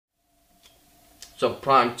Some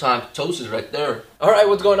prime time toast right there. Alright,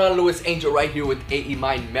 what's going on? Louis Angel right here with AE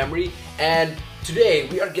Mind Memory, and today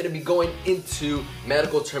we are going to be going into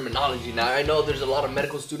medical terminology. Now I know there's a lot of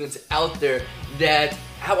medical students out there that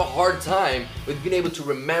have a hard time with being able to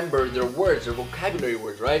remember their words, their vocabulary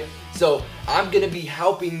words, right? So I'm going to be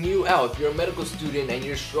helping you out. If you're a medical student and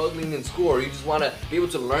you're struggling in school, or you just want to be able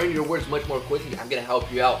to learn your words much more quickly, I'm going to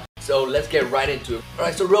help you out. So let's get right into it.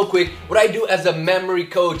 Alright, so real quick, what I do as a memory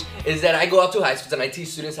coach is that I go out to high schools and I teach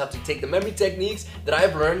students how to take the memory techniques that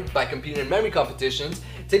I've learned by competing in memory competitions,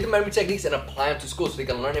 take the memory techniques and apply them to school so they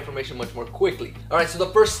can learn information much more quickly. Alright, so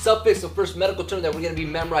the first suffix, the first medical term that we're going to be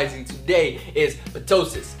memorizing today is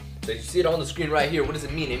ptosis. So you see it on the screen right here. What does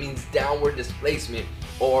it mean? It means downward displacement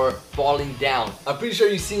or falling down. I'm pretty sure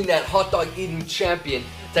you've seen that hot dog eating champion,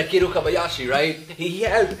 Takeru Kobayashi, right? He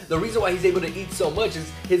has, the reason why he's able to eat so much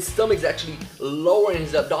is his stomach's actually lower in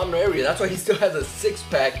his abdominal area. That's why he still has a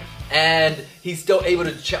six-pack and he's still able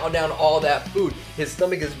to chow down all that food. His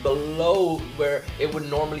stomach is below where it would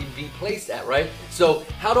normally be placed at, right? So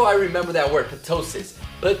how do I remember that word? Ptosis.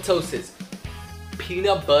 Ptosis.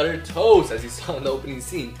 Peanut butter toast, as you saw in the opening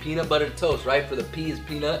scene. Peanut butter toast, right? For the P is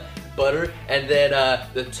peanut butter, and then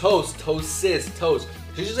the toast, toast.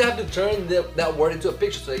 So you just have to turn that word into a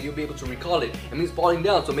picture so that you'll be able to recall it. It means falling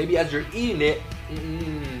down. So maybe as you're eating it,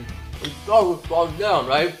 it starts with falling down,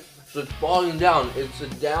 right? So it's falling down. It's a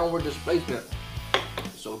downward displacement.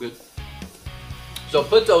 So good. So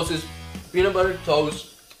ptosis, peanut butter toast,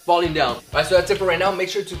 falling down. Alright, so that's it for right now. Make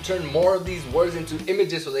sure to turn more of these words into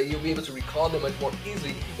images so that you'll be able to recall them much more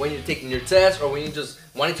easily when you're taking your test or when you're just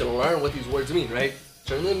wanting to learn what these words mean, right?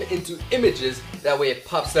 Turn them into images, that way it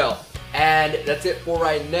pops out. And that's it for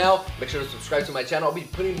right now. Make sure to subscribe to my channel. I'll be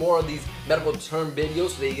putting more of these medical term videos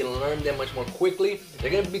so that you can learn them much more quickly. They're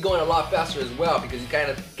going to be going a lot faster as well because you kind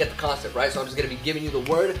of get the concept, right? So I'm just going to be giving you the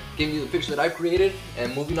word, giving you the picture that I've created,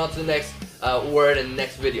 and moving on to the next word in the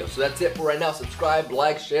next video. So that's it for right now. Subscribe,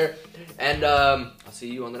 like, share, and I'll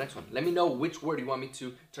see you on the next one. Let me know which word you want me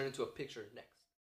to turn into a picture next.